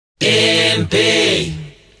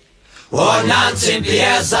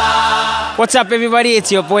What's up, everybody?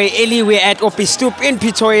 It's your boy Eli. We're at Opie Stoop in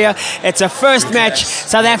Pretoria. It's a first match,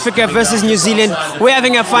 South Africa versus New Zealand. We're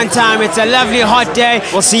having a fun time. It's a lovely hot day.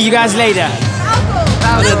 We'll see you guys later.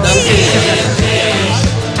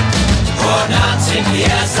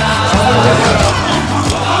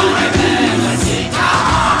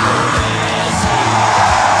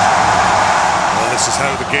 This is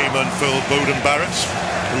how the game unfurled. Bowden Barrett,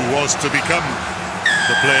 who was to become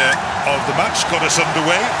the player of the match, got us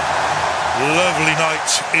underway. Lovely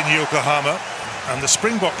night in Yokohama, and the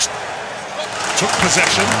Springboks took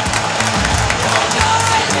possession.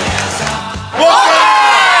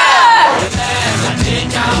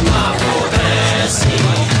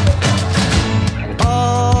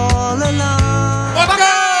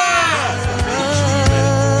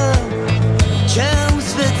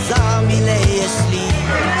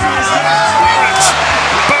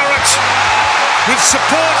 With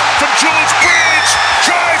support from George Bridge,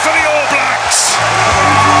 try for the All Blacks.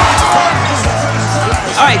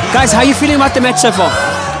 All right, guys, how are you feeling about the match so far?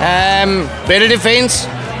 Better defense,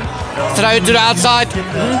 throw it to the outside,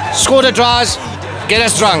 score the tries, get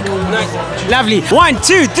us drunk. Lovely. 1,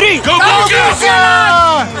 2, 3. Go, go,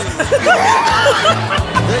 go!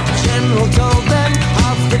 The general told them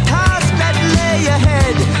of the task that lay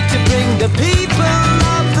ahead to bring the people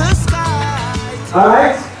of the sky. All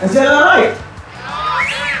right, is that all right?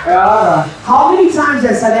 How many times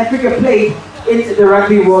has South Africa played in the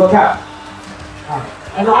Rugby World Cup?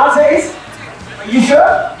 And the answer is? Are you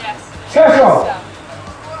sure? Yes. Sure.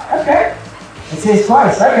 Okay. It says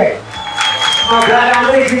twice, okay. I'm glad I'm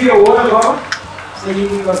going to give you a water bottle so you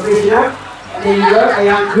can go fish it up. And then you go, a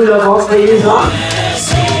young cooler bottle so you on.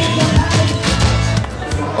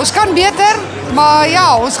 Ons kan beter, maar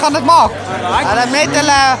ja, ons gaan dit maak. Hulle met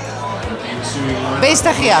hulle beste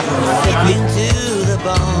gee.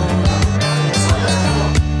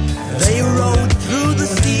 They rode through the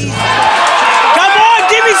sea. Come on,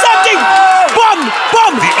 give me something! Bomb!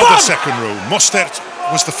 The other second row, Mostert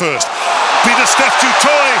was the first. Peter Steph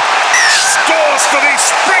Tutoy scores for the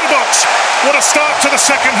Springboks. What a start to the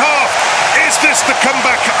second half. Is this the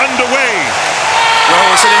comeback underway? Well,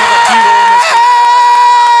 we're sitting at 2 goals.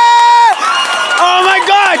 Oh my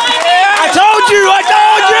God! I told you!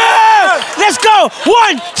 Let's go!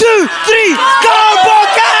 1, 2, 3, go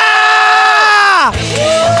Boca!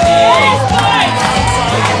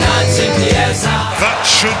 That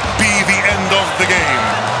should be the end of the game.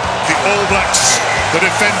 The All Blacks, the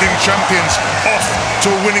defending champions, off to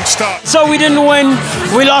a winning start. So we didn't win,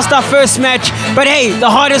 we lost our first match, but hey, the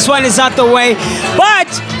hardest one is out the way. But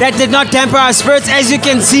that did not damper our spirits. As you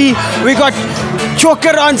can see, we got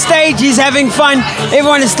Choker on stage, he's having fun.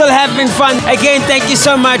 Everyone is still having fun. Again, thank you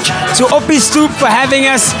so much to Opie Stoop for having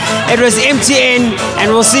us. It was MTN,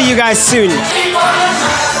 and we'll see you guys soon.